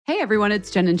Hey everyone, it's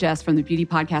Jen and Jess from the beauty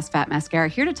podcast Fat Mascara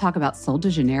here to talk about Sol de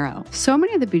Janeiro. So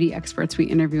many of the beauty experts we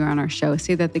interview on our show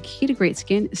say that the key to great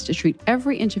skin is to treat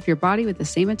every inch of your body with the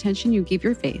same attention you give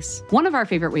your face. One of our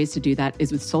favorite ways to do that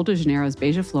is with Sol de Janeiro's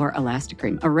Beija Flor Elastic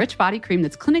Cream, a rich body cream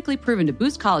that's clinically proven to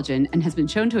boost collagen and has been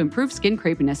shown to improve skin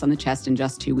crepiness on the chest in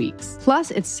just 2 weeks.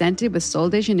 Plus, it's scented with Sol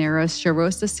de Janeiro's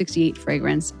Charosta 68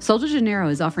 fragrance. Sol de Janeiro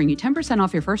is offering you 10%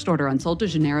 off your first order on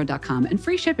soldejaneiro.com and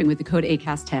free shipping with the code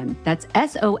ACAST10. That's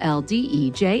SOLDEJANEIRO,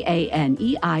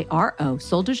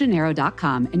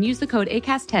 soldejaneiro.com, and use the code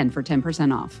ACAST10 for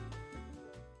 10% off.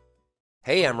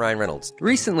 Hey, I'm Ryan Reynolds.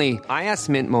 Recently, I asked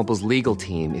Mint Mobile's legal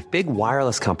team if big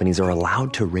wireless companies are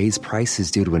allowed to raise prices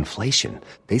due to inflation.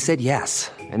 They said yes.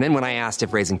 And then when I asked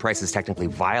if raising prices technically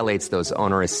violates those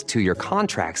onerous two-year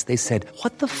contracts, they said,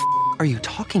 "What the f*** are you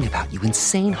talking about, you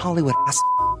insane Hollywood ass?"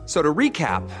 So to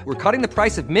recap, we're cutting the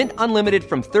price of Mint Unlimited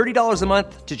from $30 a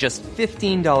month to just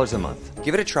 $15 a month.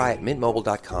 Give it a try at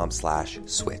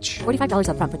mintmobile.com/switch. $45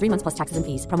 up front for 3 months plus taxes and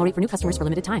fees. Promo rate for new customers for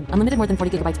limited time. Unlimited more than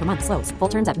 40 gigabytes per month. Slows full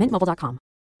terms at mintmobile.com.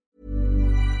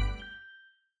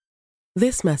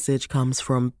 This message comes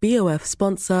from BOF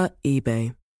sponsor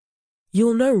eBay.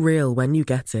 You'll know real when you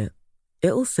get it.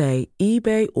 It'll say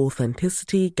eBay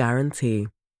Authenticity Guarantee.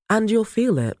 And you'll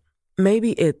feel it.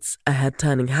 Maybe it's a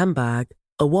head-turning handbag,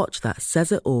 a watch that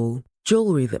says it all,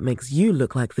 jewelry that makes you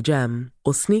look like the gem,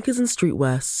 or sneakers and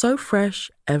streetwear so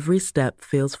fresh every step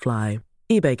feels fly.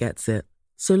 eBay gets it.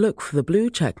 So look for the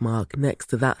blue check mark next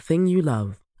to that thing you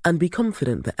love and be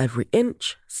confident that every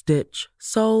inch, stitch,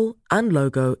 sole, and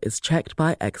logo is checked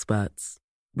by experts.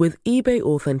 With eBay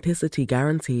Authenticity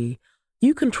Guarantee,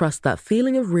 you can trust that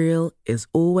feeling of real is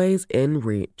always in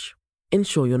reach.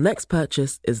 Ensure your next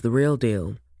purchase is the real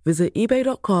deal. Visit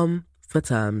ebay.com for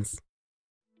terms.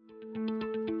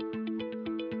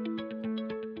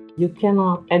 You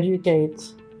cannot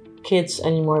educate kids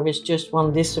anymore with just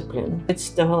one discipline. It's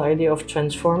the whole idea of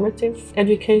transformative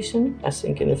education. I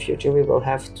think in the future we will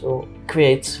have to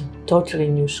create totally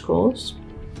new schools.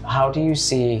 How do you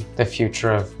see the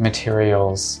future of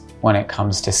materials when it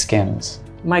comes to skins?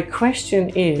 My question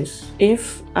is,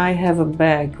 if I have a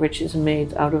bag which is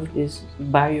made out of this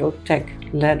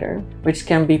biotech leather, which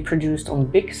can be produced on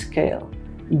big scale,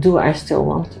 do I still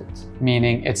want it?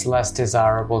 Meaning it's less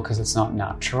desirable because it's not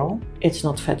natural? It's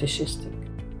not fetishistic.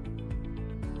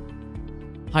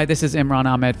 Hi, this is Imran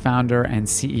Ahmed, founder and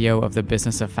CEO of the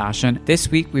Business of Fashion. This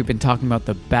week, we've been talking about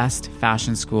the best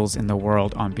fashion schools in the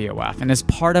world on BOF. And as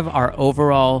part of our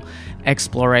overall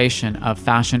exploration of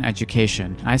fashion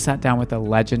education, I sat down with a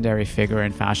legendary figure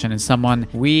in fashion and someone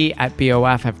we at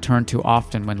BOF have turned to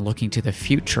often when looking to the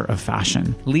future of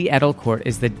fashion. Lee Edelkoort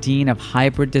is the Dean of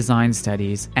Hybrid Design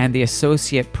Studies and the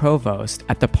Associate Provost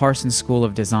at the Parsons School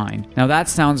of Design. Now, that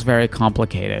sounds very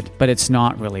complicated, but it's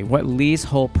not really. What Lee's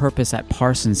whole purpose at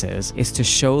Parsons is to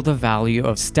show the value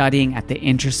of studying at the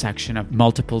intersection of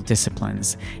multiple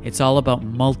disciplines. It's all about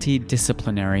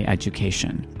multidisciplinary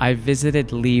education. I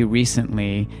visited Lee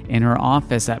recently in her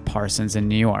office at Parsons in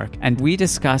New York, and we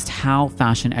discussed how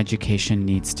fashion education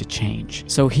needs to change.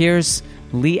 So here's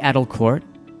Lee Edelkoort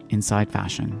inside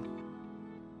fashion.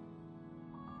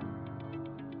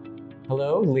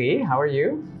 Hello, Lee. How are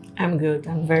you? I'm good.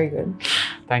 I'm very good.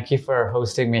 Thank you for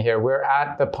hosting me here. We're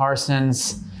at the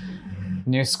Parsons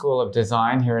New School of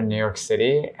Design here in New York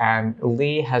City, and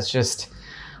Lee has just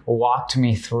walked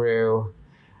me through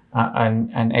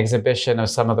an exhibition of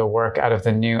some of the work out of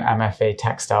the new MFA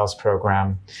Textiles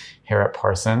program here at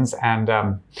Parsons. And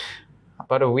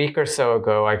about a week or so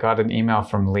ago, I got an email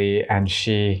from Lee, and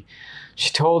she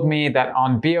told me that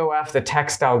on BOF, the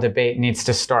textile debate needs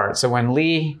to start. So when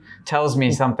Lee tells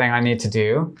me something I need to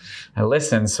do, I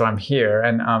listen, so I'm here.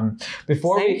 And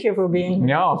Thank you for being here.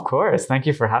 No, of course. Thank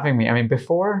you for having me. I mean,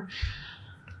 before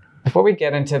we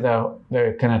get into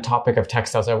the kind of topic of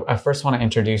textiles, I first want to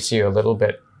introduce you a little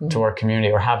bit to our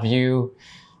community, or have you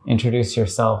introduce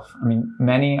yourself. I mean,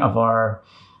 many of our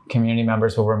community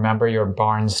members will remember your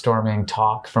barnstorming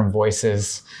talk from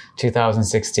Voices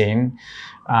 2016.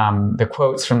 The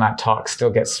quotes from that talk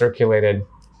still get circulated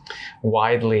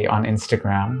widely on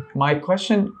Instagram. My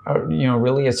question,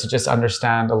 really is to just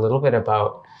understand a little bit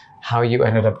about how you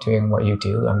ended up doing what you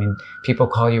do. I mean, people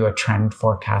call you a trend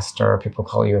forecaster, people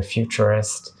call you a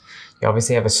futurist. You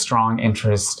obviously have a strong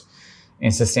interest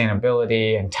in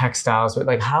sustainability and textiles, but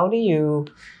like, how did you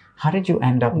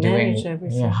end up doing?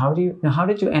 Yeah, how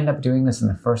did you end up doing this in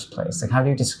the first place? Like, how do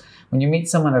you just, when you meet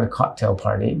someone at a cocktail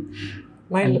party?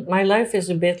 My life is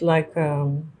a bit like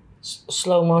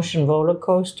slow motion roller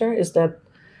coaster, is that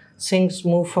things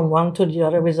move from one to the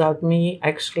other without me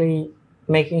actually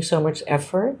making so much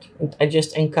effort. I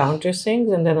just encounter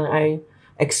things and then I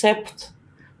accept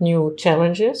new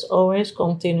challenges always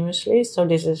continuously. So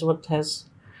this is what has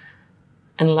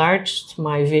enlarged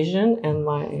my vision and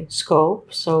my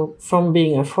scope. So from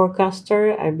being a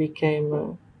forecaster, I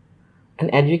became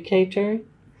an educator.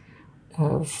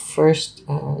 First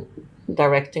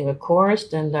directing a course,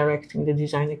 then directing the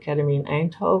Design Academy in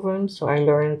Eindhoven. So I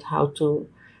learned how to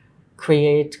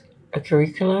create a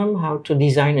curriculum, how to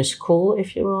design a school,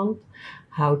 if you want,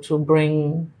 how to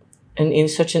bring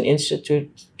such an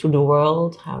institute to the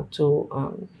world, how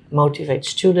to motivate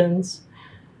students.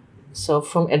 So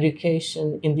from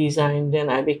education in design, then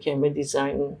I became a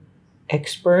design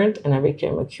expert and I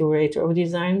became a curator of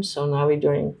design. So now we're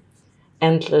doing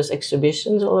endless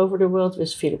exhibitions all over the world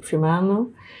with Philip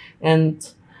Fumano. And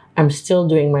I'm still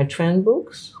doing my trend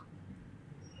books.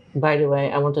 By the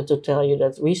way, I wanted to tell you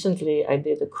that recently I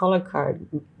did a color card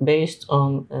based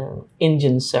on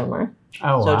Indian summer.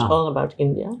 Oh, so wow. It's all about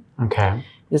India. Okay.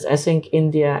 Because I think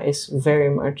India is very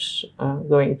much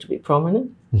going to be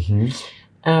prominent.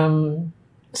 Mm-hmm.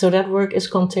 So that work is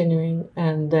continuing.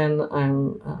 And then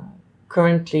I'm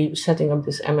currently setting up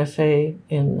this MFA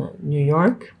in New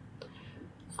York.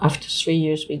 After 3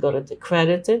 years, we got it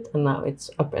accredited, and now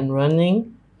it's up and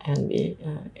running, and we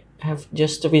have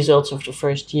just the results of the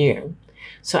first year.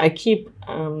 So I keep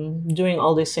doing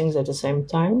all these things at the same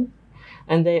time,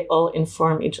 and they all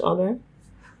inform each other.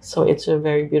 So it's a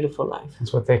very beautiful life.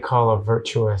 It's what they call a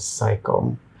virtuous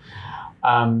cycle.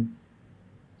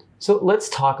 So let's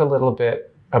talk a little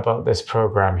bit about this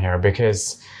program here,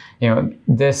 because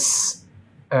this.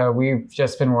 We've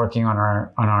just been working on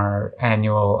our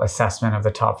annual assessment of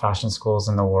the top fashion schools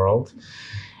in the world,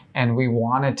 and we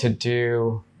wanted to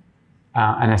do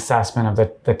an assessment of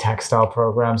the textile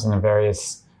programs in the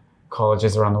various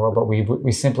colleges around the world, but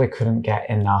we simply couldn't get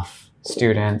enough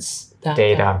students'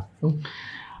 data.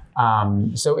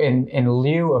 Mm-hmm. So in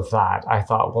lieu of that, I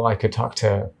thought, well, I could talk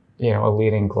to a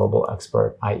leading global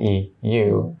expert, i.e. you.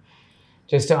 Mm-hmm.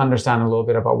 Just to understand a little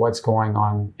bit about what's going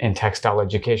on in textile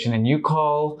education. And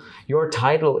your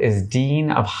title is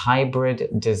Dean of Hybrid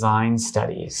Design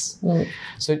Studies. Mm.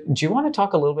 So do you want to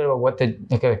talk a little bit about what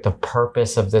the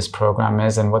purpose of this program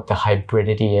is and what the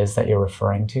hybridity is that you're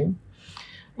referring to?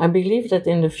 I believe that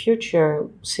in the future,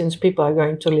 since people are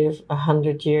going to live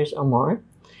 100 years or more,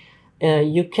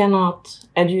 you cannot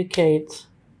educate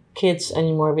kids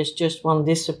anymore with just one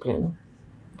discipline.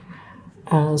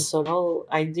 So the whole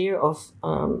idea of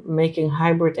making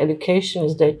hybrid education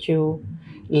is that you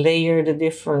layer the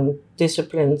different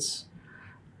disciplines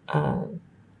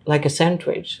like a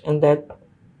sandwich, and that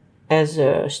as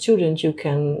a student you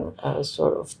can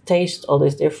sort of taste all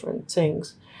these different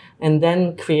things and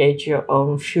then create your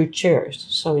own futures,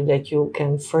 so that you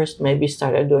can first maybe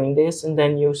start doing this and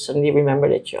then you suddenly remember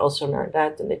that you also learned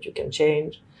that and that you can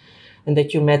change. And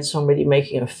that you met somebody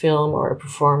making a film or a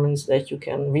performance, that you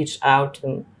can reach out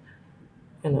and,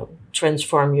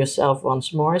 transform yourself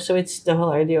once more. So it's the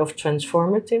whole idea of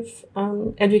transformative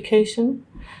education,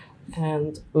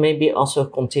 and maybe also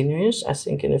continuous. I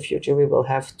think in the future we will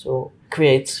have to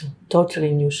create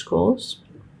totally new schools.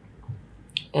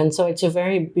 And so it's a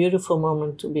very beautiful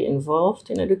moment to be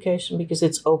involved in education, because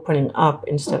it's opening up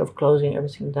instead of closing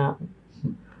everything down.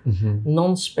 Mm-hmm.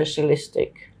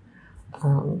 Non-specialistic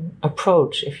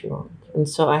approach, if you want. And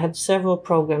so I had several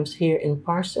programs here in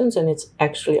Parsons, and it's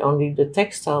actually only the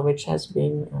textile which has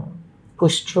been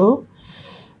pushed through.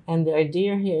 And the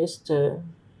idea here is to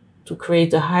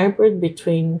create a hybrid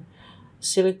between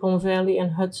Silicon Valley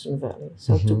and Hudson Valley.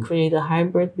 So mm-hmm. to create a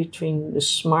hybrid between the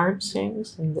smart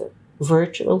things and the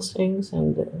virtual things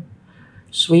and the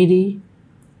sweetie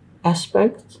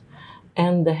aspect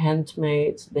and the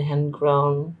handmade, the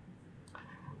hand-grown,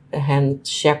 the hand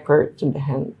shepherd, the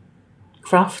hand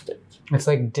crafted. It's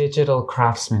like digital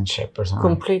craftsmanship or something.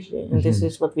 Completely. And this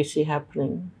is what we see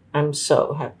happening. I'm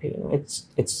so happy.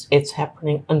 It's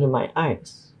happening under my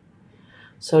eyes.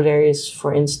 So there is,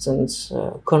 for instance,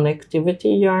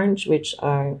 connectivity yarns, which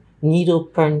are needle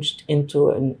punched into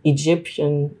an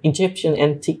Egyptian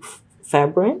antique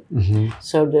fabric. Mm-hmm.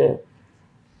 So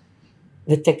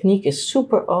the technique is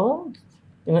super old,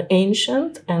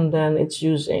 ancient, and then it's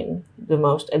using the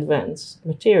most advanced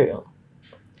material.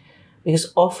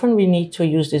 Because often we need to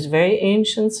use these very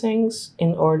ancient things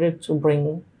in order to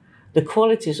bring the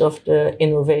qualities of the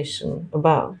innovation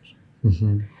about.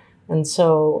 Mm-hmm. And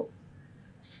so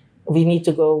we need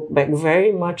to go back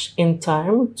very much in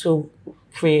time to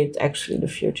create actually the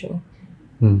future.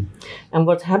 Mm. And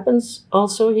what happens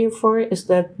also here is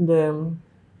that the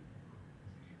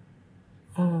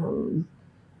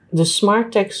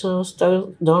smart textiles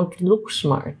don't look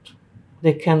smart.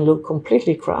 They can look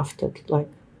completely crafted, like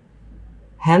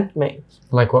handmade.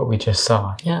 Like what we just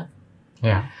saw. Yeah.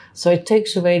 Yeah. So it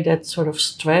takes away that sort of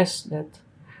stress that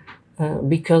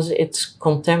because it's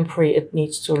contemporary, it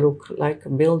needs to look like a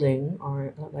building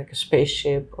or like a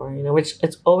spaceship, or which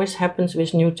it always happens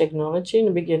with new technology in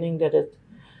the beginning, that it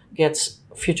gets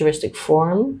futuristic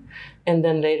form, and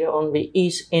then later on we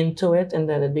ease into it, and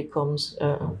then it becomes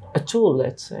a tool,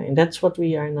 let's say. And that's what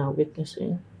we are now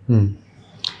witnessing.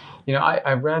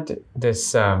 I read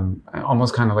this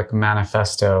almost kind of like a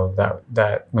manifesto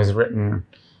that was written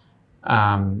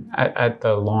at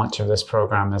the launch of this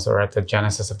program, or at the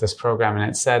genesis of this program, and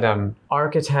it said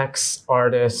architects,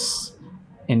 artists,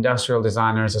 industrial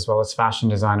designers, as well as fashion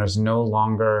designers no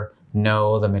longer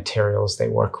know the materials they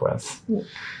work with.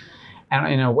 And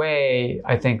in a way,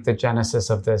 I think the genesis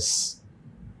of this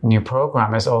new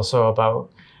program is also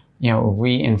about,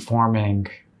 re-informing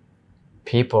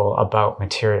people about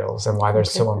materials and why they're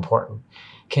so important.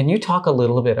 Can you talk a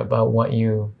little bit about what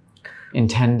you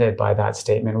intended by that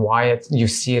statement, why you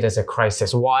see it as a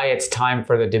crisis, why it's time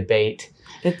for the debate?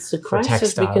 It's a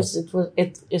crisis because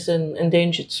it is an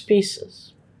endangered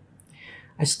species.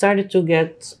 I started to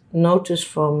get notice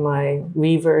from my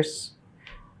weavers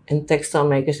and textile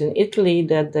makers in Italy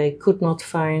that they could not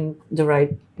find the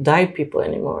right dye people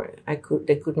anymore.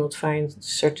 They could not find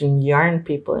certain yarn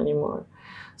people anymore.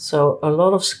 So a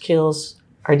lot of skills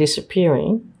are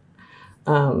disappearing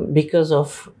because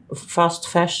of fast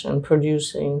fashion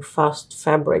producing fast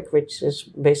fabric, which is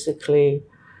basically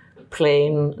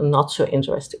plain, not so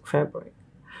interesting fabric.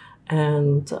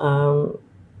 And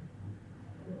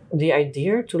the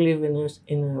idea to live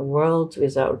in a world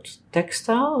without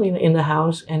textile in the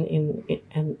house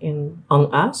and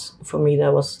on us, for me,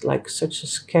 that was like such a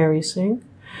scary thing.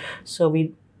 So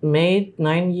we made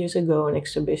 9 years ago an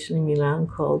exhibition in Milan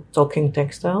called Talking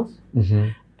Textiles. Mm-hmm.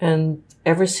 And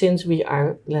ever since we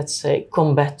are, let's say,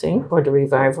 combating for the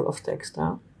revival of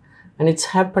textile. And it's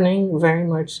happening very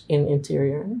much in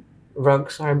interior.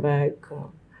 Rugs are back,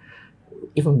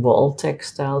 even wall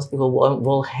textiles, even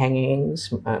wall hangings,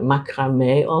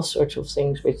 macrame, all sorts of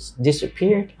things which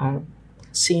disappeared are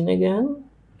seen again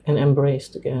and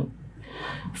embraced again.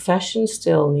 Fashion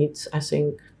still needs, I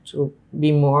think, to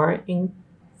be more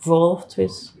involved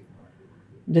with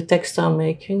the textile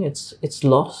making. It's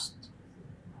lost.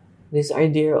 This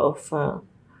idea of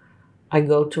I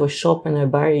go to a shop and I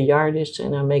buy a yardage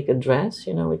and I make a dress,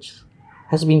 which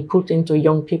has been put into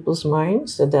young people's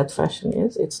minds that fashion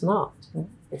is. It's not.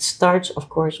 It starts, of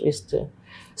course, with the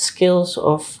skills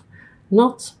of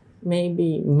not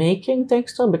maybe making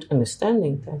textile, but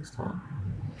understanding textile.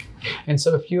 And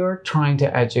so if you're trying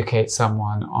to educate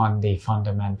someone on the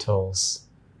fundamentals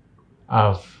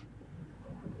of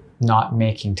not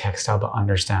making textile, but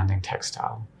understanding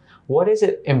textile, what is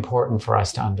it important for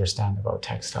us to understand about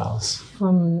textiles?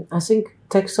 I think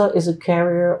textile is a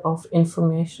carrier of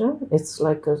information. It's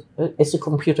like it's a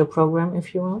computer program,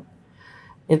 if you will.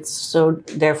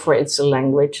 Therefore it's a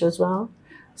language as well.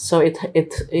 So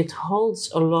it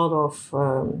holds a lot of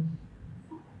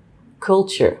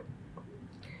culture.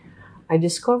 I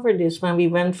discovered this when we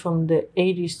went from the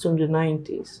 80s to the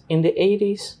 90s. In the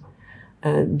 80s,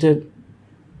 the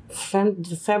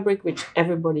fabric which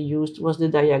everybody used was the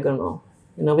diagonal.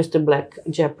 With the black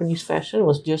Japanese fashion, it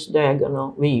was just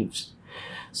diagonal weaves.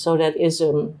 So that is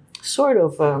a sort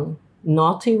of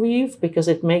naughty weave because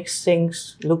it makes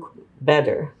things look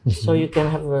better. Mm-hmm. So you can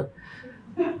have a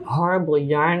horrible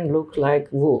yarn look like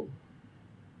wool.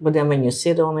 But then when you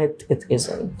sit on it, it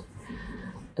isn't.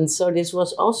 And so this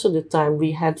was also the time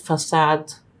we had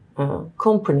facade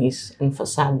companies and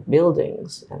facade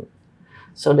buildings. And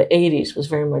so the 80s was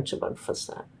very much about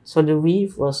facade. So the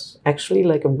weave was actually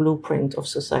like a blueprint of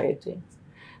society.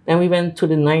 Then we went to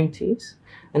the 90s,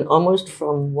 and almost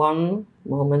from one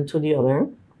moment to the other,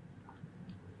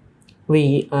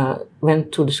 we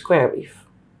went to the square weave,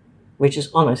 which is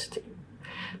honesty.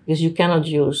 Because you cannot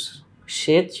use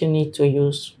shit, you need to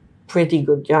use pretty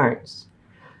good yarns.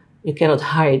 You cannot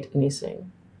hide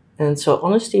anything. And so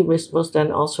honesty was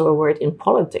then also a word in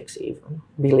politics even,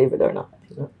 believe it or not.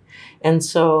 And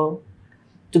so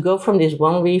to go from this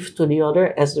one weave to the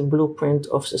other as the blueprint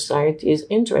of society is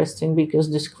interesting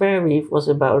because the square weave was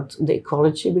about the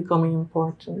ecology becoming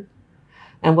important.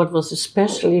 And what was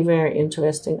especially very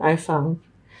interesting, I found,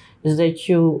 is that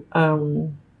you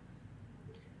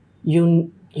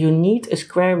need a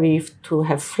square weave to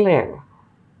have flair.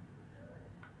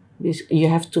 You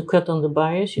have to cut on the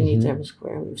bias, you need to have a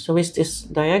square weave. So with this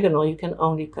diagonal, you can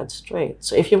only cut straight.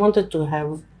 So if you want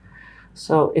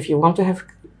to have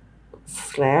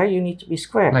flair, you need to be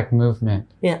square. Like movement.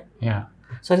 Yeah. Yeah.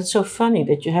 So it's so funny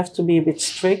that you have to be a bit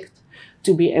strict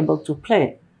to be able to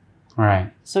play.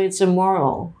 Right. So it's a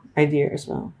moral idea as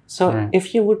well. So Right.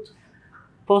 if you would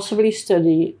possibly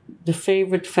study the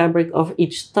favorite fabric of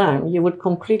each time, you would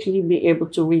completely be able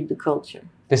to read the culture.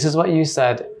 This is what you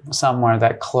said somewhere,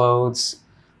 that clothes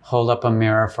hold up a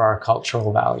mirror for our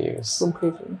cultural values.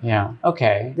 Completely. Yeah.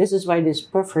 Okay. This is why this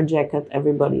puffer jacket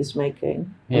everybody's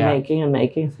making and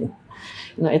making.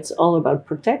 It's all about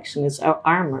protection. It's our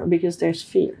armor because there's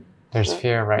fear. There's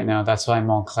fear right now. That's why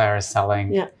Montclair is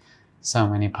selling so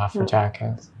many puffer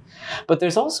jackets. But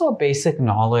there's also a basic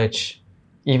knowledge,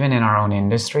 even in our own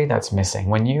industry, that's missing.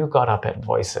 When you got up at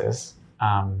Voices,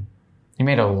 you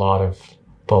made a lot of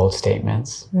bold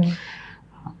statements.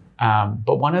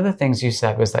 But one of the things you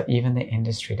said was that even the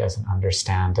industry doesn't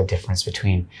understand the difference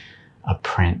between a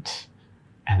print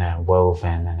and a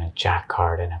woven and a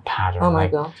jacquard and a pattern. Oh my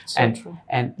God, so true.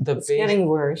 And it's getting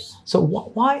worse. So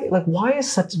why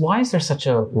is there such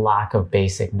a lack of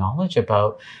basic knowledge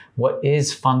about what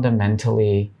is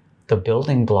fundamentally the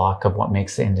building block of what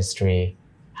makes the industry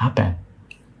happen?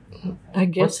 I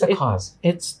guess what's the cause?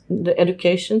 It's the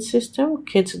education system.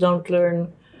 Kids don't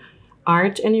learn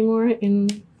art anymore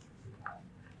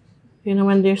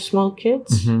when they're small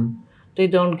kids. Mm-hmm. They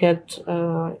don't get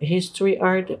art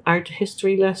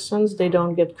history lessons. They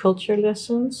don't get culture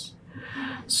lessons.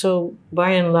 So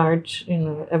by and large,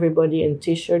 everybody in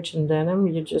t-shirts and denim,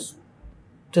 you just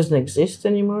doesn't exist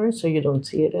anymore. So you don't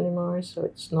see it anymore. So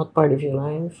it's not part of your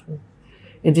life.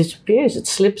 It disappears. It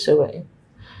slips away.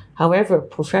 However,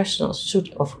 professionals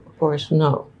should, of course,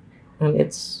 know. And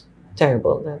it's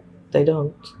terrible that they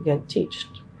don't get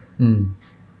taught.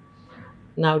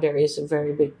 Now there is a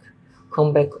very big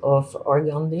comeback of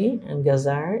organdie and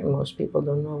gazar, and most people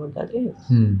don't know what that is.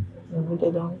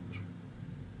 They don't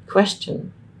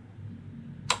question.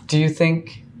 Do you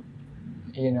think,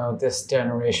 this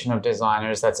generation of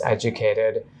designers that's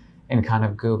educated in kind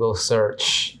of Google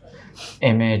search,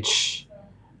 image,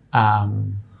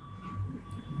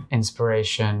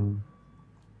 inspiration,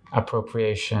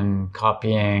 appropriation,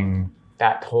 copying,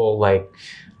 that whole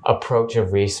approach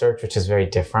of research, which is very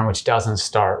different, which doesn't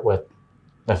start with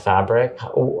the fabric,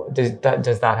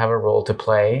 does that have a role to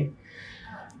play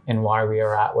in why we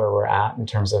are at where we're at in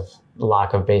terms of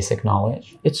lack of basic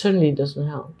knowledge? It certainly doesn't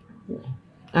help.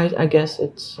 I guess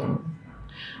it's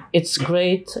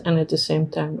great, and at the same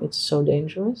time it's so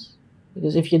dangerous,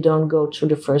 because if you don't go through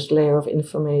the first layer of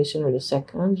information or the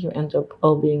second, you end up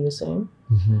all being the same.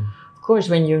 Of course,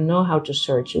 when you know how to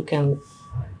search, you can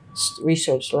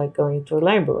research like going to a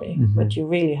library, but you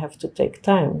really have to take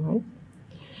time, right?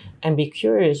 And be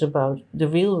curious about the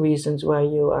real reasons why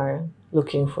you are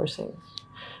looking for things.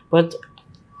 But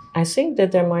I think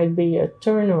that there might be a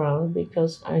turnaround,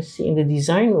 because I see in the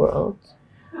design world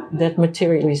that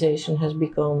materialization has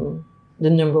become the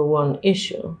number one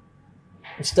issue.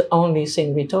 It's the only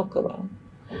thing we talk about.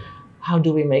 How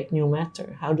do we make new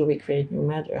matter? How do we create new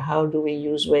matter? How do we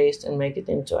use waste and make it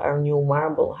into our new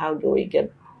marble? How do we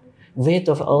get rid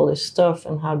of all this stuff,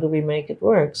 and how do we make it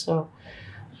work? So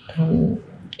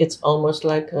it's almost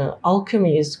like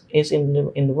alchemy is in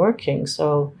the working.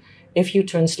 So if you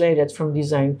translate it from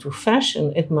design to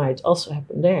fashion, it might also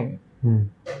happen there.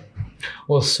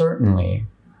 Well, certainly.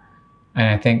 And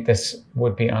I think this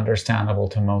would be understandable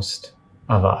to most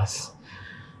of us,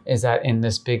 is that in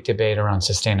this big debate around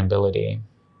sustainability,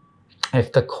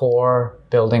 if the core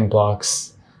building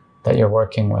blocks that you're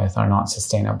working with are not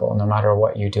sustainable, no matter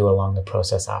what you do along the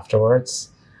process afterwards,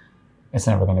 it's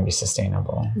never going to be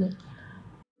sustainable.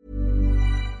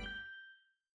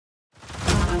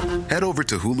 Head over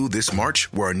to Hulu this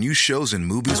March, where our new shows and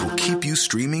movies will keep you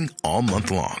streaming all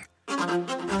month long.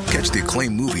 Catch the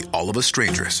acclaimed movie All of Us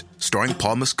Strangers, starring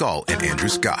Paul Mescal and Andrew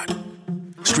Scott.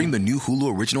 Stream the new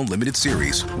Hulu original limited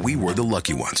series We Were the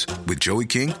Lucky Ones with Joey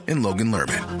King and Logan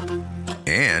Lerman.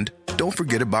 And don't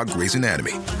forget about Grey's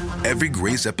Anatomy. Every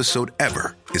Grey's episode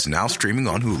ever is now streaming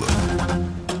on Hulu.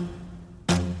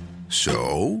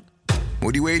 So,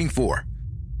 what are you waiting for?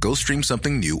 Go stream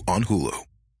something new on Hulu.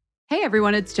 Hey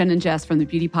everyone, it's Jen and Jess from the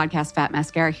beauty podcast Fat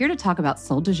Mascara, here to talk about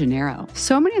Sol de Janeiro.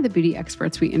 So many of the beauty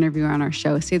experts we interview on our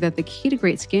show say that the key to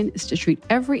great skin is to treat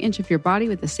every inch of your body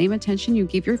with the same attention you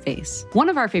give your face. One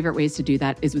of our favorite ways to do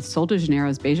that is with Sol de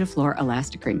Janeiro's Beija Flor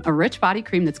Elastic Cream, a rich body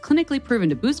cream that's clinically proven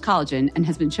to boost collagen and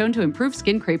has been shown to improve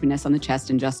skin crepiness on the chest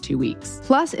in just 2 weeks.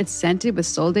 Plus, it's scented with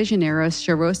Sol de Janeiro's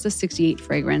Charosta 68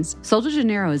 fragrance. Sol de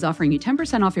Janeiro is offering you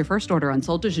 10% off your first order on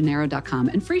soldejaneiro.com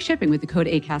and free shipping with the code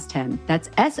ACAST10. That's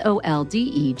SOLDEJANEIRO,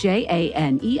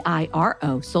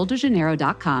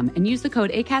 soldejaneiro.com, and use the code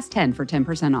ACAST10 for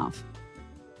 10% off.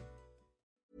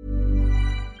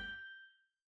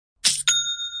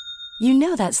 You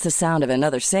know that's the sound of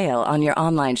another sale on your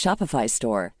online Shopify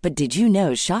store. But did you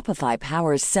know Shopify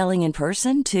powers selling in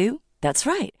person, too? That's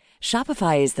right.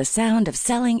 Shopify is the sound of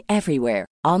selling everywhere.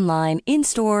 Online,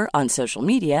 in-store, on social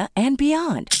media, and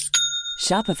beyond.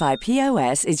 Shopify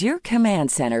POS is your command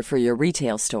center for your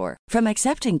retail store. From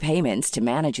accepting payments to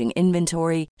managing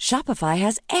inventory, Shopify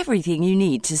has everything you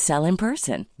need to sell in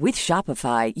person. With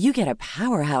Shopify, you get a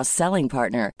powerhouse selling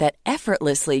partner that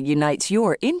effortlessly unites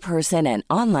your in-person and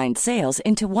online sales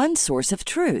into one source of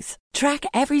truth. Track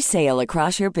every sale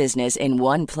across your business in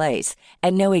one place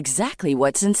and know exactly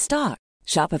what's in stock.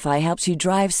 Shopify helps you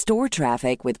drive store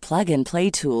traffic with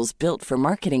plug-and-play tools built for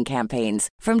marketing campaigns,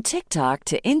 from TikTok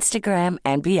to Instagram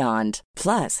and beyond.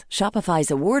 Plus,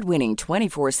 Shopify's award-winning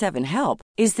 24/7 help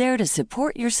is there to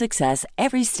support your success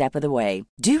every step of the way.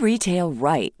 Do retail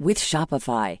right with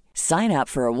Shopify. Sign up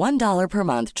for a $1 per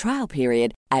month trial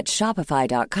period at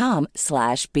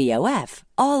shopify.com/BOF,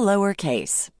 all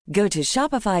lowercase. Go to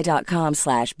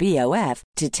shopify.com/BOF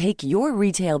to take your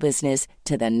retail business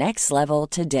to the next level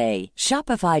today.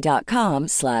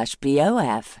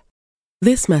 Shopify.com/BOF.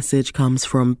 This message comes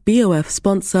from BOF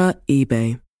sponsor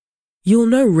eBay. You'll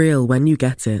know real when you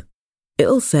get it.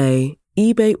 It'll say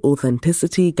eBay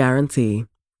Authenticity Guarantee.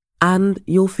 And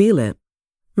you'll feel it.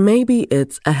 Maybe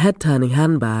it's a head-turning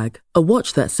handbag, a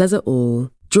watch that says it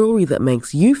all, jewelry that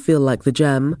makes you feel like the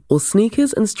gem, or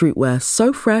sneakers and streetwear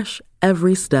so fresh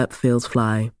every step feels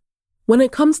fly. When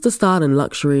it comes to style and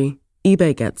luxury,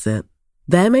 eBay gets it.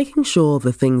 They're making sure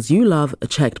the things you love are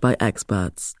checked by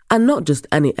experts. And not just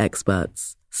any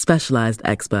experts, specialized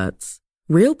experts.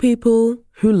 Real people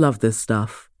who love this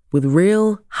stuff, with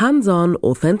real, hands-on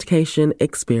authentication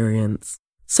experience.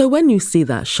 So when you see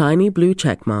that shiny blue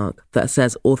checkmark that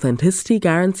says Authenticity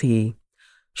Guarantee,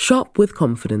 shop with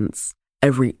confidence.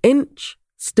 Every inch,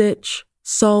 stitch,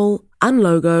 sole, and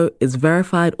logo is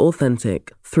verified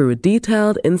authentic through a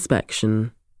detailed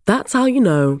inspection. That's how you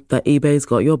know that eBay's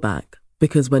got your back.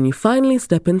 Because when you finally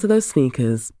step into those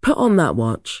sneakers, put on that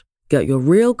watch, get your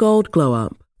real gold glow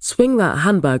up, swing that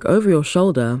handbag over your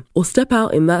shoulder, or step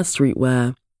out in that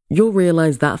streetwear, you'll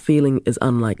realize that feeling is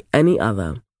unlike any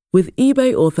other. With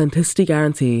eBay Authenticity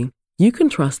Guarantee, you can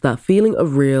trust that feeling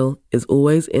of real is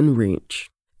always in reach.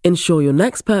 Ensure your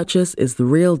next purchase is the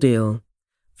real deal.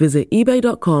 Visit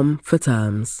ebay.com for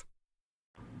terms.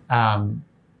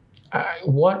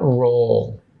 What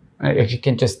role, if you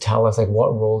can just tell us, like,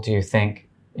 what role do you think,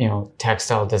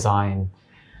 textile design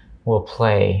will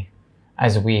play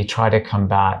as we try to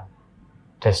combat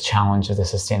this challenge of the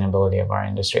sustainability of our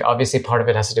industry? Obviously, part of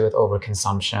it has to do with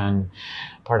overconsumption.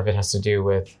 Part of it has to do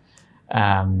with,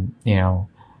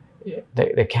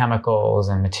 the chemicals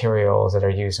and materials that are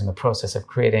used in the process of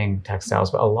creating textiles.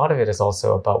 But a lot of it is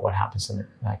also about what happens to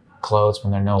clothes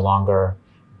when they're no longer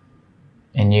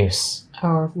in use.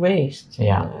 Our waste.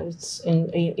 Yeah. It's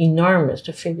enormous.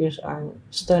 The figures are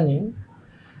stunning.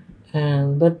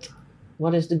 But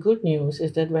what is the good news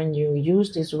is that when you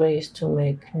use this waste to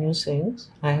make new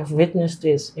things, I have witnessed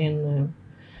this in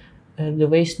the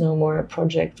Waste No More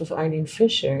project of Eileen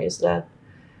Fisher, is that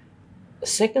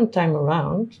second time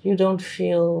around, you don't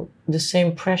feel the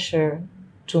same pressure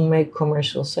to make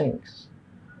commercial things.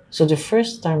 So the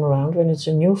first time around, when it's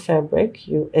a new fabric,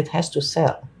 it has to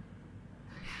sell.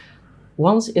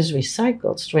 Once it's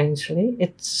recycled, strangely,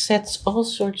 it sets all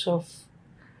sorts of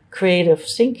creative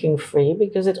thinking free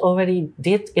because it already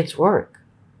did its work.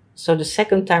 So the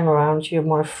second time around, you're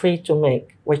more free to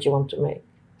make what you want to make.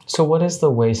 So what is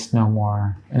the Waste No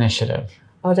More initiative?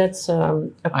 Oh, that's a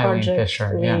project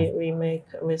Fisher, we make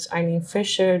with Eileen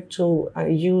Fisher to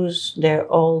use their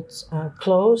old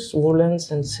clothes,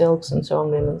 woolens and silks and so on,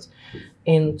 linens,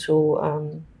 into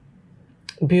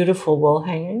beautiful wall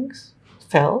hangings,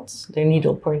 felts, they're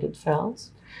needle-pointed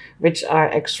felts, which are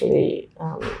actually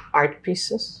art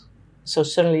pieces. So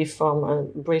suddenly from a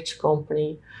bridge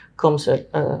company comes a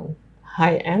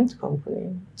high-end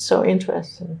company. So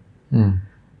interesting.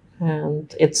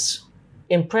 And it's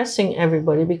impressing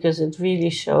everybody because it really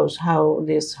shows how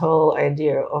this whole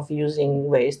idea of using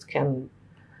waste can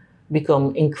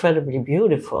become incredibly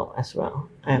beautiful as well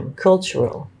and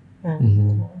cultural.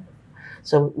 And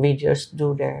so we just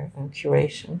do their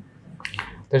curation.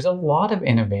 There's a lot of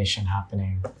innovation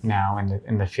happening now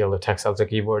in the field of textiles.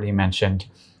 Like you've already mentioned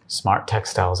smart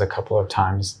textiles a couple of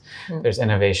times. There's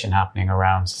innovation happening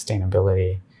around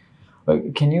sustainability.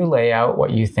 Can you lay out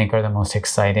what you think are the most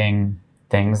exciting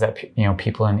things that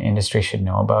people in the industry should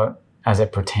know about as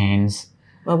it pertains?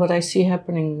 Well, what I see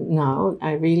happening now,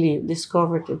 I really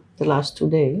discovered it the last 2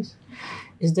 days,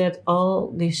 is that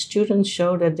all these students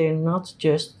show that they're not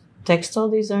just textile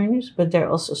designers, but they're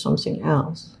also something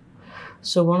else.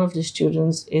 So one of the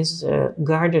students is a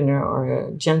gardener or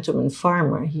a gentleman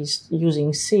farmer. He's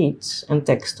using seeds and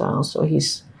textiles. So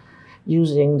he's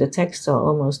using the textile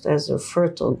almost as a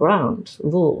fertile ground,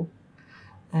 wool.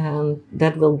 And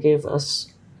that will give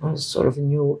us a sort of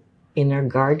new inner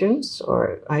gardens,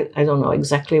 or I don't know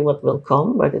exactly what will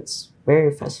come, but it's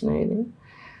very fascinating.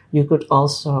 You could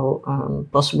also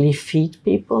possibly feed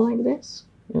people like this.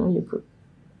 You could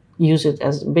use it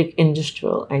as a big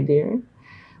industrial idea.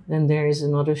 Then there is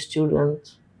another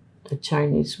student, a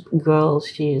Chinese girl.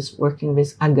 She is working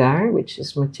with agar, which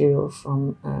is material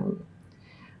from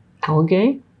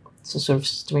algae. It's a sort of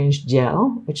strange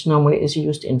gel, which normally is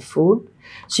used in food.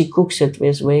 She cooks it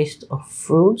with waste of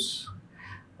fruits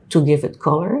to give it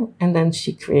color, and then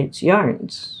she creates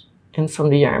yarns. And from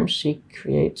the yarns, she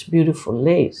creates beautiful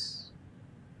lace.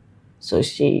 So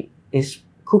she is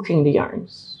cooking the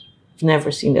yarns. I've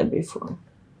never seen that before.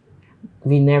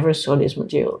 We never saw this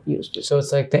material used before. So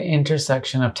it's like the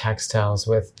intersection of textiles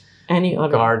with any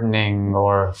other gardening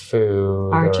or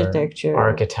food, architecture,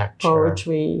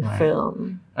 poetry, right.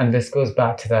 Film. And this goes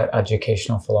back to that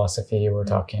educational philosophy you were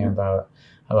talking about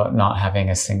not having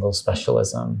a single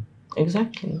specialism.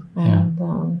 Exactly.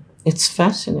 And it's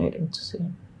fascinating to see.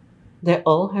 They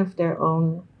all have their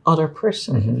own other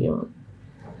person, if you want.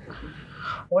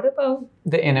 What about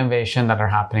the innovation that are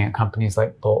happening at companies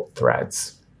like Bolt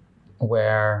Threads,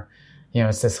 where,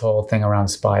 it's this whole thing around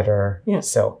spider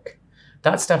silk?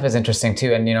 That stuff is interesting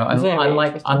too. And,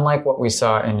 unlike what we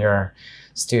saw in your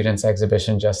students'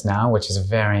 exhibition just now, which is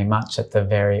very much at the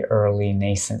very early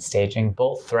nascent staging,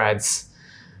 Bolt Threads.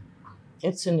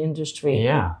 It's an industry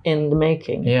in the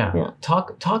making. Yeah.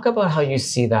 Talk about how you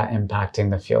see that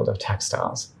impacting the field of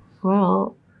textiles.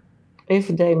 Well, if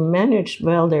they manage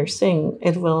well their thing,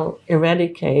 it will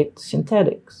eradicate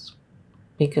synthetics,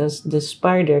 because the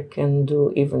spider can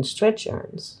do even stretch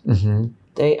yarns. Mm-hmm.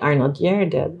 They are not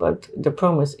yet yet, but the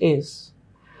promise is.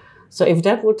 So if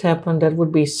that would happen, that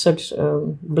would be such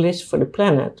bliss for the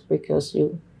planet, because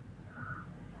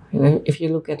if you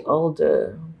look at all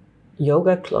the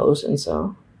yoga clothes and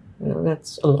so,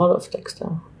 that's a lot of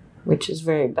textile, which is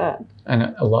very bad.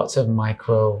 And lots of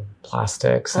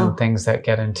microplastics and things that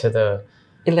get into the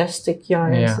elastic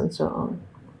yarns and so on.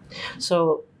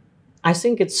 So I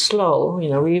think it's slow.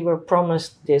 We were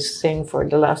promised this thing for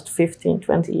the last 15,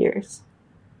 20 years.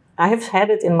 I have had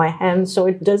it in my hand, so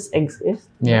it does exist.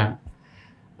 Yeah.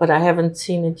 But I haven't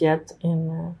seen it yet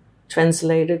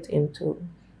translated into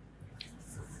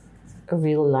a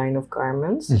real line of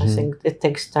garments. Mm-hmm. I think it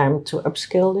takes time to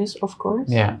upscale this, of course.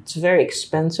 Yeah. It's very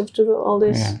expensive to do all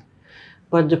this. Yeah.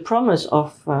 But the promise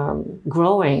of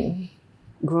growing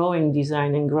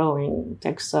design and growing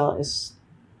textile is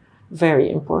very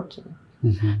important.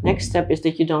 Mm-hmm. Next step is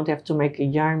that you don't have to make a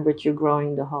yarn, but you're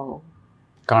growing the whole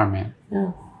garment.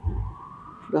 Yeah.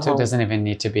 So it doesn't even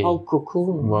need to be whole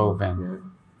cocoon woven. Yeah.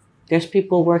 There's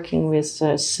people working with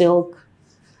silk,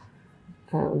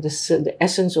 the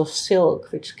essence of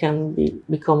silk, which can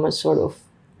become a sort of,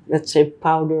 let's say,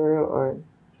 powder. Or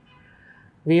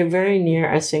we are very near,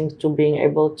 I think, to being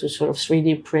able to sort of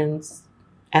 3D print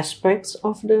aspects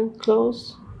of the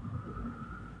clothes.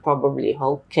 Probably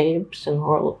whole capes and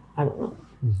whole, I don't know,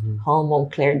 whole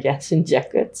Montclair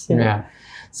jackets. Yeah.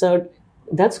 So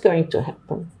that's going to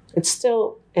happen. It's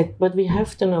still, but we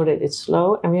have to know that it's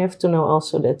slow, and we have to know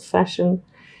also that fashion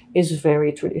is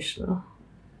very traditional.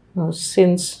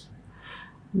 Since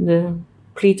the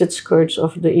pleated skirts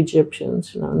of the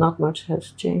Egyptians, not much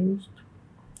has changed.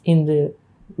 In the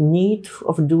need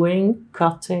of doing,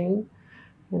 cutting,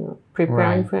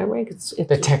 preparing fabric.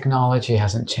 The technology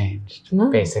hasn't changed,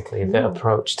 basically. The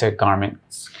approach to garment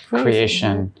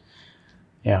creation.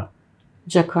 Yeah.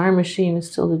 Jacquard machine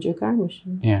is still the Jacquard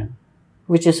machine. Yeah.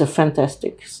 Which is a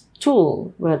fantastic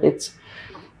tool, but it's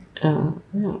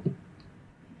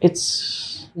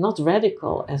not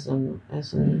radical as a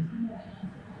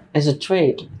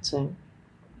trade, let's say.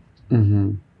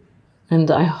 Mm-hmm.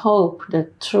 And I hope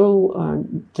that through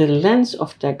the lens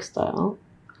of textile,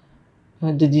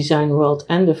 the design world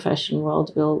and the fashion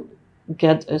world will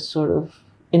get a sort of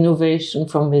innovation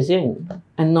from within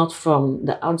and not from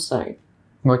the outside.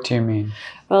 What do you mean?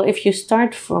 Well, if you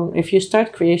start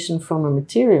creation from a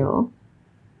material,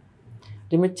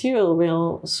 the material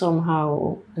will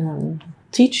somehow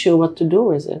teach you what to do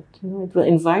with it. It will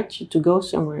invite you to go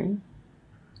somewhere.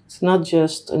 It's not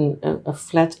just a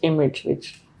flat image,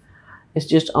 which is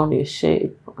just only a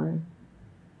shape or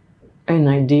an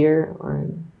idea or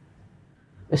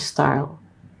a style.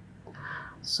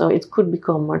 So it could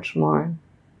become much more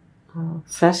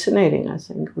fascinating, I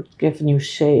think. Would give new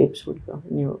shapes, would give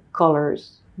new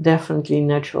colors. Definitely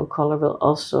natural color will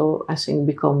also, I think,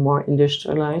 become more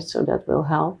industrialized, so that will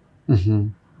help. Mm-hmm.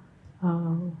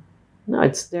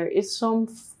 No, there is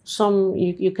some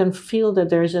you can feel that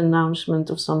there is an announcement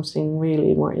of something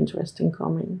really more interesting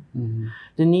coming. Mm-hmm.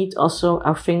 The need also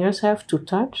our fingers have to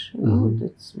touch, you know,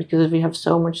 it's because we have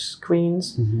so much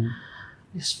screens. Mm-hmm.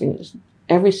 These fingers,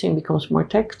 everything becomes more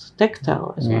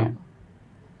tactile as well.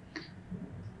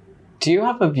 Do you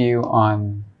have a view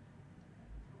on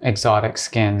exotic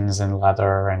skins and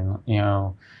leather and, you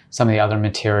know, some of the other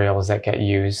materials that get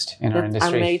used in our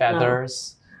industry?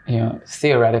 Feathers, you know,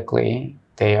 theoretically,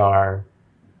 they are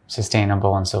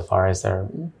sustainable insofar as they're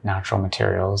natural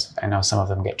materials. I know some of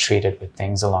them get treated with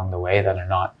things along the way that are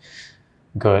not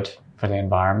good for the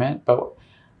environment. But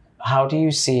how do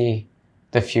you see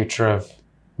the future of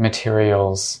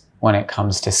materials when it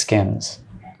comes to skins?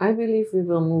 I believe we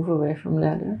will move away from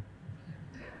leather.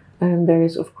 And there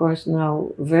is, of course,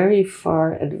 now very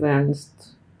far advanced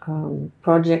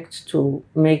projects to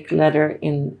make leather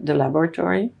in the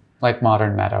laboratory. Like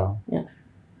modern meadow. Yeah.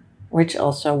 Which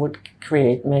also would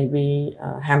create maybe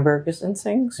hamburgers and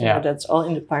things. Yeah. So that's all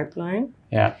in the pipeline.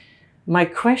 Yeah. My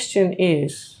question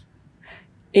is,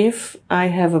 if I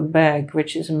have a bag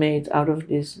which is made out of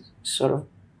this sort of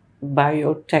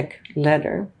biotech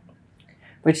leather,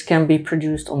 which can be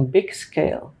produced on big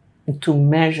scale, to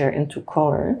measure and to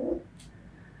color,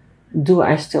 do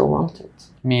I still want it?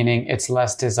 Meaning it's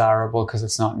less desirable because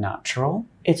it's not natural?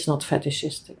 It's not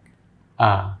fetishistic.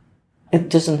 Ah. It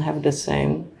doesn't have the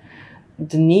same...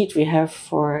 The need we have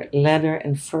for leather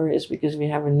and fur is because we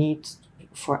have a need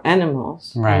for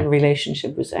animals and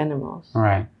relationship with animals.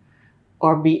 Right.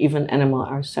 Or be even animal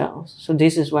ourselves. So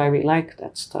this is why we like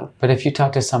that stuff. But if you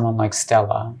talk to someone like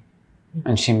Stella,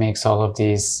 and she makes all of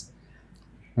these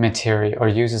material or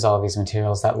uses all of these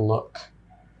materials that look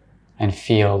and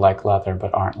feel like leather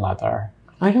but aren't leather.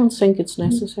 I don't think it's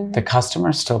necessary. The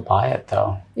customers still buy it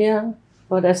though. Yeah,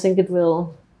 but I think it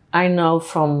will. I know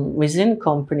from within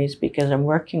companies, because I'm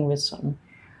working with some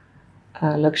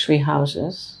luxury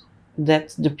houses,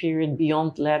 that the period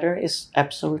beyond leather is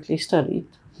absolutely studied.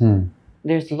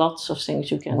 There's lots of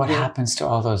things you can do. What happens to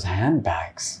all those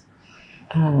handbags?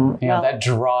 That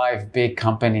drive big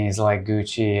companies like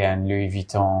Gucci and Louis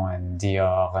Vuitton and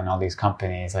Dior and all these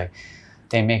companies, like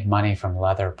they make money from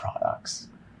leather products.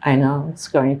 I know, it's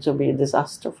going to be a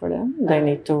disaster for them. They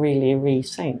need to really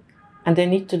rethink. And they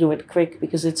need to do it quick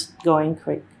because it's going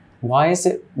quick. Why is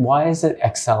it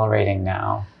accelerating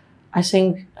now? I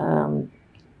think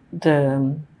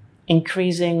the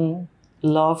increasing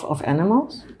love of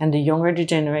animals, and the younger the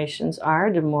generations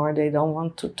are, the more they don't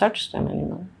want to touch them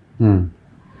anymore.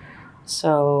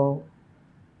 So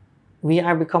we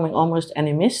are becoming almost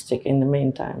animistic in the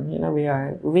meantime. You know, we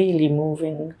are really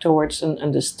moving towards an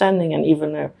understanding and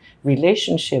even a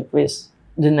relationship with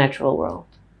the natural world,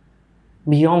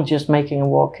 beyond just making a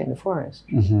walk in the forest.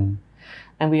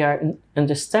 And we are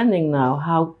understanding now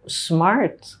how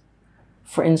smart,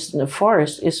 for instance, the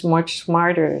forest is much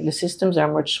smarter. The systems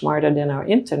are much smarter than our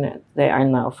internet, they are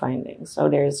now finding. So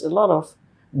there's a lot of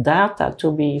data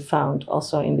to be found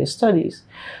also in these studies.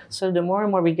 So the more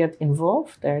and more we get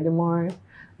involved there, the more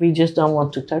we just don't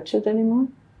want to touch it anymore.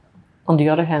 On the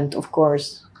other hand, of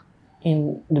course,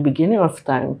 in the beginning of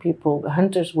time,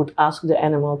 hunters would ask the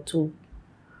animal to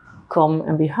come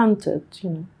and be hunted, you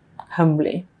know,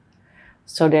 humbly.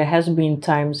 So there has been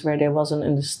times where there was an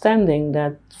understanding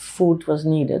that food was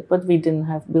needed, but we didn't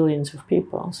have billions of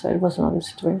people. So it was another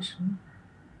situation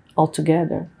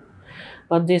altogether.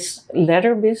 But this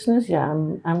leather business,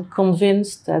 I'm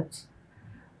convinced that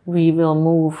we will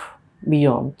move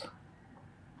beyond.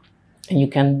 And you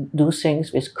can do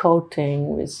things with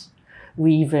coating, with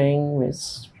weaving,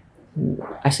 with,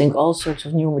 I think, all sorts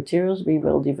of new materials we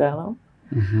will develop.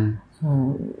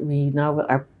 We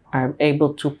now are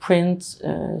able to print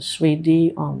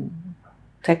 3D on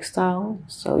textile.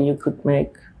 So you could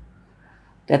make,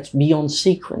 that's beyond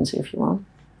sequence if you want,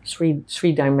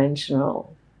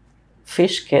 three-dimensional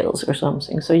fish scales or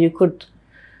something. So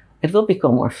it will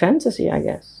become more fantasy, I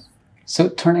guess. So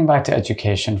turning back to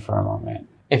education for a moment,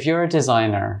 if you're a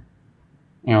designer,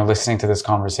 you know, listening to this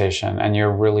conversation and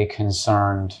you're really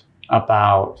concerned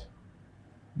about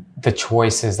the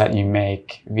choices that you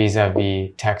make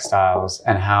vis-a-vis textiles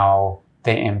and how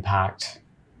they impact,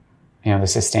 you know, the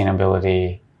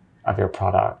sustainability of your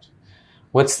product,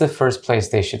 what's the first place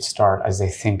they should start as they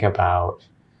think about,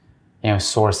 you know,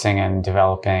 sourcing and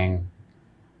developing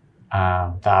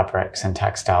fabrics and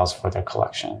textiles for their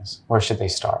collections? Where should they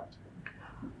start?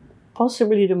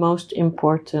 Possibly the most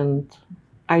important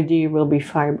idea will be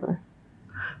fiber.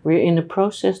 We're in the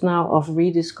process now of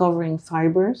rediscovering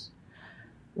fibers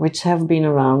which have been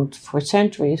around for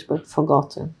centuries but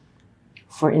forgotten.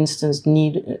 For instance,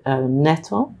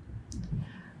 nettle,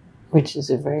 which is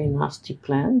a very nasty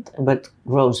plant but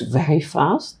grows very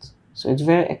fast, so it's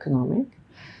very economic.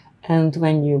 And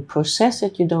when you process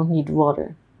it, you don't need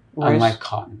water. Unlike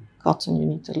cotton. Cotton, you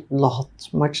need a lot,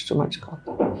 much too much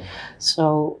cotton.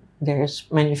 So there's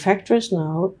manufacturers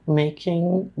now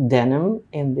making denim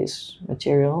in this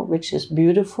material, which is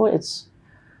beautiful.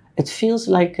 It feels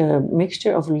like a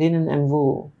mixture of linen and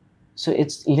wool. So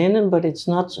it's linen, but it's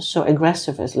not so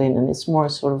aggressive as linen. It's more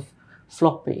sort of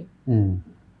floppy.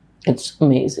 It's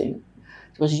amazing.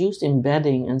 It was used in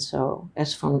bedding and so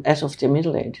as of the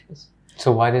Middle Ages.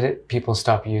 So why did people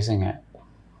stop using it?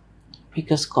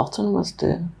 Because cotton was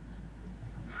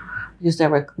because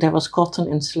there was cotton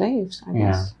in slaves, I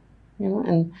guess. You know,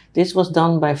 and this was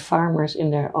done by farmers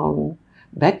in their own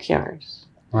backyards.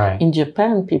 Right. In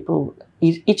Japan,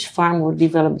 each farm would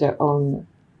develop their own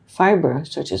fiber,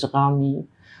 such as rami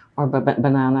or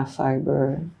banana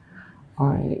fiber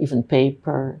or even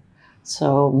paper,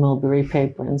 so mulberry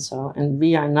paper and so. And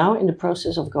we are now in the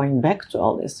process of going back to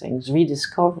all these things,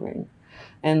 rediscovering.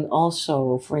 And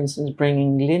also, for instance,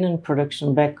 bringing linen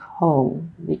production back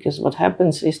home. Because what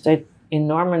happens is that in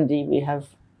Normandy, we have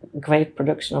great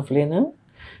production of linen,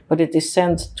 but it is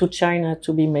sent to China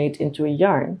to be made into a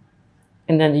yarn.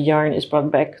 And then the yarn is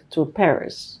brought back to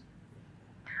Paris.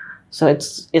 So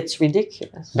it's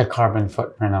ridiculous. The carbon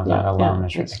footprint of that alone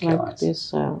is ridiculous.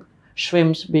 It's like this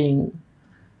shrimps being,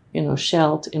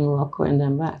 shelled in Morocco and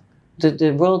then back.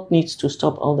 The world needs to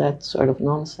stop all that sort of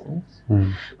nonsense.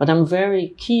 But I'm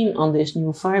very keen on this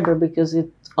new fiber because it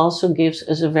also gives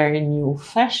us a very new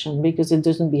fashion because it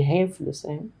doesn't behave the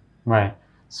same. Right.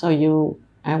 So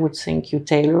I would think you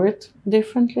tailor it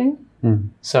differently.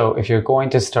 So if you're going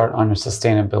to start on a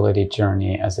sustainability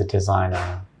journey as a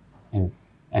designer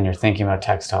and you're thinking about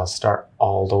textiles, start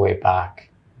all the way back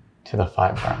to the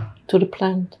fiber. To the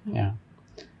plant. Yeah.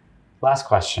 Last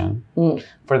question.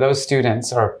 For those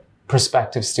students or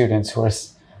prospective students who are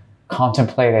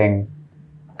contemplating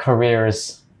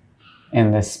careers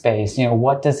in this space,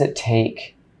 what does it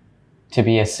take to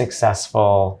be a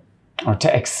successful or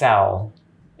to excel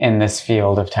in this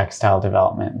field of textile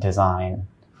development, design,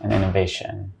 and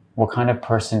innovation? What kind of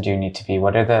person do you need to be?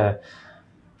 What are the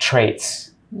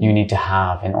traits you need to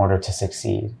have in order to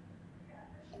succeed?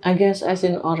 I guess as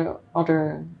in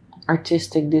other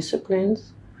artistic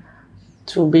disciplines,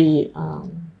 to be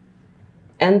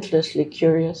endlessly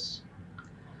curious,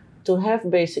 to have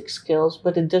basic skills,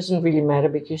 but it doesn't really matter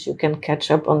because you can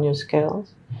catch up on your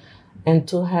skills, and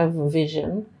to have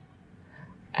vision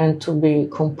and to be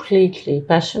completely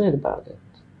passionate about it.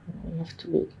 You have to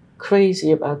be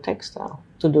crazy about textile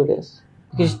to do this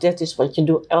because that is what you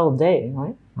do all day,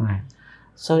 right? Right.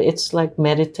 So it's like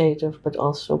meditative, but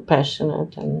also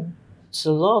passionate, and it's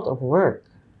a lot of work.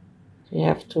 You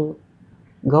have to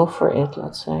go for it,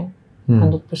 let's say,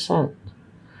 100%.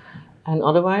 And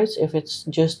otherwise, if it's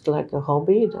just like a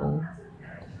hobby, then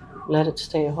let it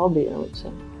stay a hobby, I would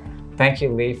say. Thank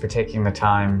you, Lee, for taking the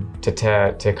time to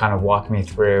kind of walk me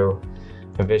through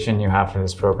the vision you have for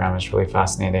this program. It's really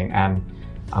fascinating, and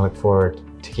I look forward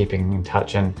to keeping in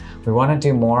touch. And we want to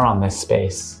do more on this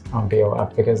space on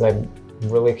BOF because I'm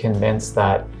really convinced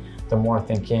that the more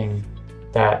thinking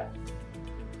that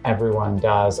everyone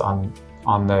does on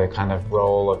the kind of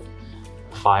role of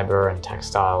fiber and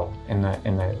textile in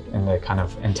the kind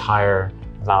of entire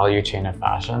value chain of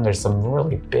fashion, there's some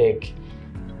really big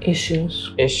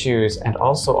issues and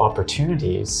also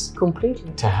opportunities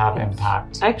completely to have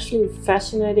impact. Actually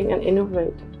fascinating and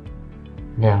innovative.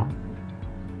 Yeah.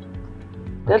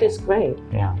 That is great.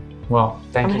 Yeah. Well,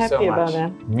 thank you so much. I'm happy about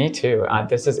that. Me too.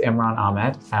 This is Imran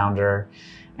Ahmed, founder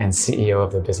and CEO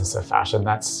of the Business of Fashion.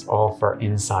 That's all for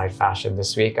Inside Fashion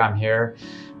this week. I'm here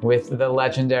with the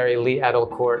legendary Lee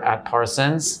Edelkoort at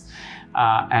Parsons.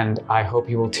 And I hope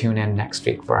you will tune in next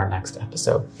week for our next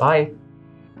episode. Bye.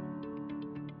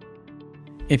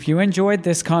 If you enjoyed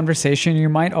this conversation, you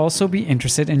might also be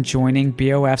interested in joining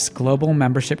BOF's global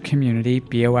membership community,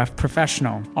 BOF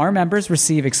Professional. Our members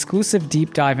receive exclusive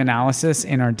deep dive analysis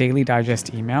in our daily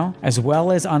digest email, as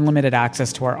well as unlimited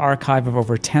access to our archive of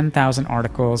over 10,000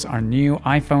 articles, our new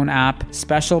iPhone app,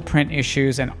 special print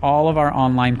issues, and all of our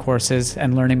online courses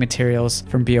and learning materials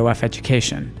from BOF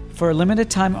Education. For a limited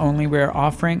time only, we are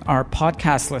offering our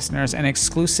podcast listeners an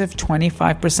exclusive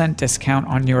 25% discount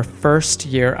on your first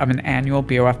year of an annual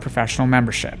BOF Professional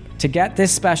membership. To get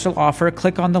this special offer,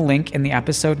 click on the link in the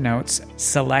episode notes,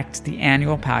 select the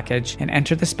annual package, and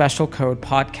enter the special code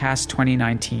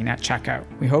PODCAST2019 at checkout.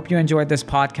 We hope you enjoyed this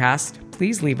podcast.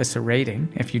 Please leave us a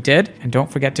rating if you did, and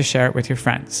don't forget to share it with your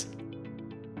friends.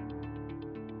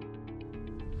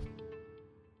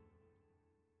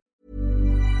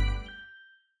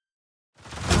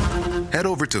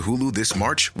 over to Hulu this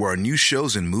March, where our new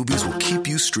shows and movies will keep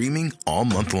you streaming all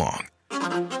month long.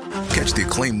 Catch the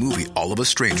acclaimed movie All of Us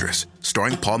Strangers,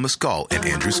 starring Paul Mescal and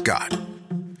Andrew Scott.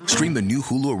 Stream the new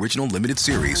Hulu original limited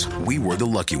series We Were the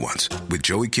Lucky Ones with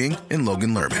Joey King and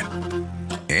Logan Lerman.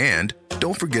 And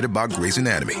don't forget about Grey's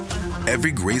Anatomy.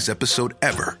 Every Grey's episode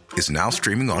ever is now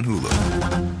streaming on Hulu.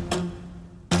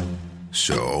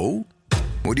 So,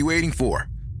 what are you waiting for?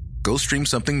 Go stream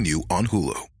something new on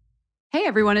Hulu. Hey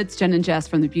everyone, it's Jen and Jess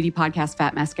from the beauty podcast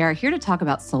Fat Mascara here to talk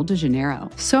about Sol de Janeiro.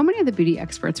 So many of the beauty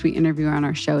experts we interview on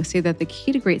our show say that the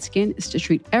key to great skin is to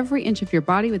treat every inch of your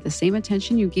body with the same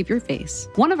attention you give your face.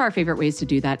 One of our favorite ways to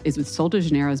do that is with Sol de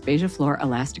Janeiro's Beija Flor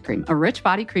Elastic Cream, a rich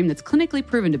body cream that's clinically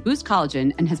proven to boost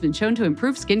collagen and has been shown to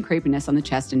improve skin crepiness on the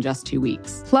chest in just 2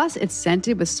 weeks. Plus, it's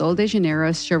scented with Sol de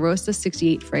Janeiro's Charosta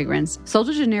 68 fragrance. Sol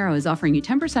de Janeiro is offering you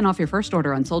 10% off your first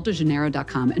order on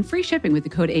soldejaneiro.com and free shipping with the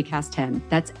code ACAST10.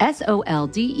 That's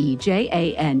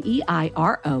SOLDEJANEIRO,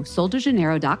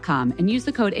 soldejaneiro.com, and use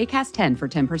the code ACAST10 for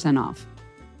 10% off.